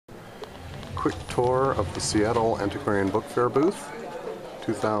quick tour of the Seattle Antiquarian Book Fair booth,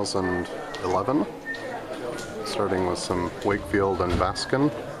 2011, starting with some Wakefield and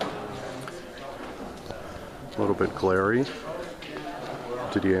Baskin. A little bit glary.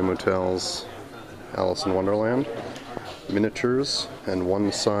 Didier Moutel's Alice in Wonderland. Miniatures, and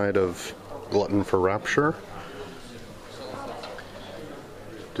one side of Glutton for Rapture.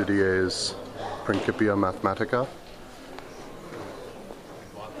 Didier's Principia Mathematica.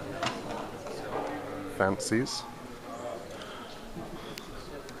 Fancies.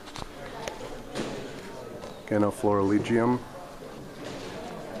 Florilegium.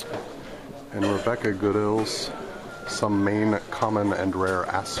 And Rebecca Goodill's Some Main Common and Rare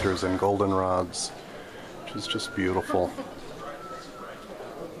Asters and Goldenrods, which is just beautiful.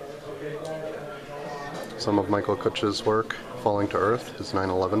 Some of Michael Kutch's work, Falling to Earth, his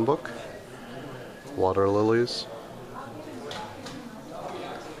 9/11 book. Water Lilies.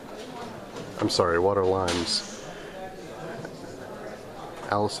 I'm sorry, Water Limes.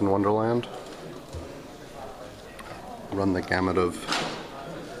 Alice in Wonderland. Run the gamut of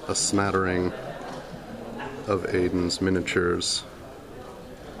a smattering of Aiden's miniatures.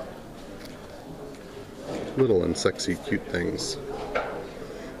 Little and sexy, cute things.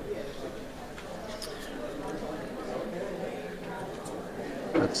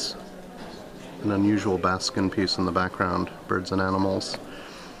 That's an unusual Baskin piece in the background, Birds and Animals.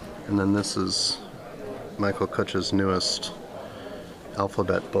 And then this is Michael Kutch's newest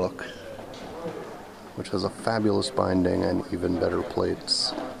alphabet book, which has a fabulous binding and even better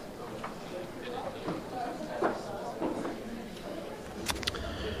plates.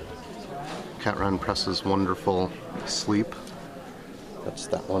 Catran Press's wonderful Sleep. That's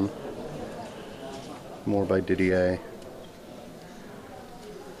that one. More by Didier.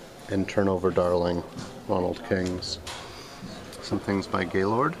 And Turnover Darling, Ronald King's. Some things by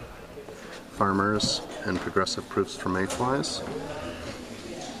Gaylord. Farmers and Progressive Proofs for Mayflies.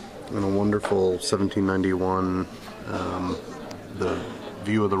 And a wonderful 1791, the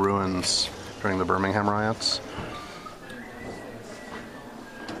view of the ruins during the Birmingham riots.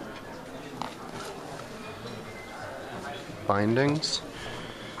 Bindings.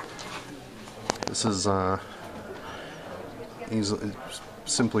 This is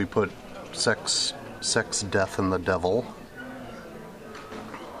simply put, sex, death, and the devil.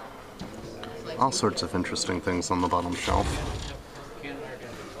 All sorts of interesting things on the bottom shelf.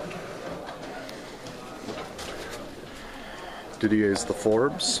 Didier's The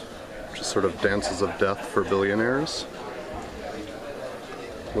Forbes, which is sort of dances of death for billionaires.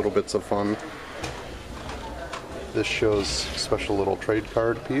 Little bits of fun. This shows a special little trade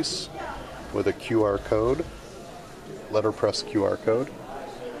card piece with a QR code, letterpress QR code.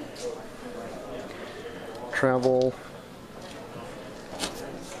 Travel.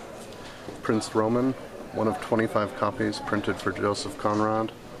 Prince Roman, one of 25 copies printed for Joseph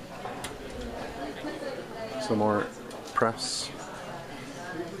Conrad. Some more press.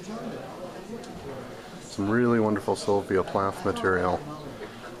 Some really wonderful Sylvia Plath material,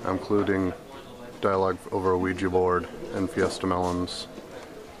 including dialogue over a Ouija board and Fiesta Melons.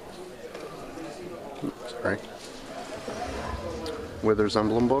 Sorry. Wither's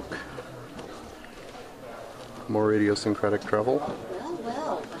Emblem book. More idiosyncratic travel.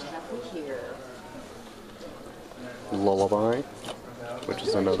 Well, what have we here? Lullaby, which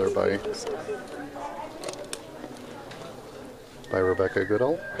is another by Rebecca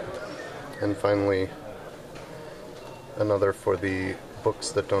Goodall. And finally, another for the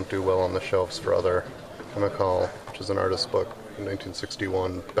books that don't do well on the shelves for other chemical, which is an artist book from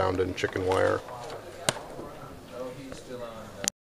 1961, bound in chicken wire.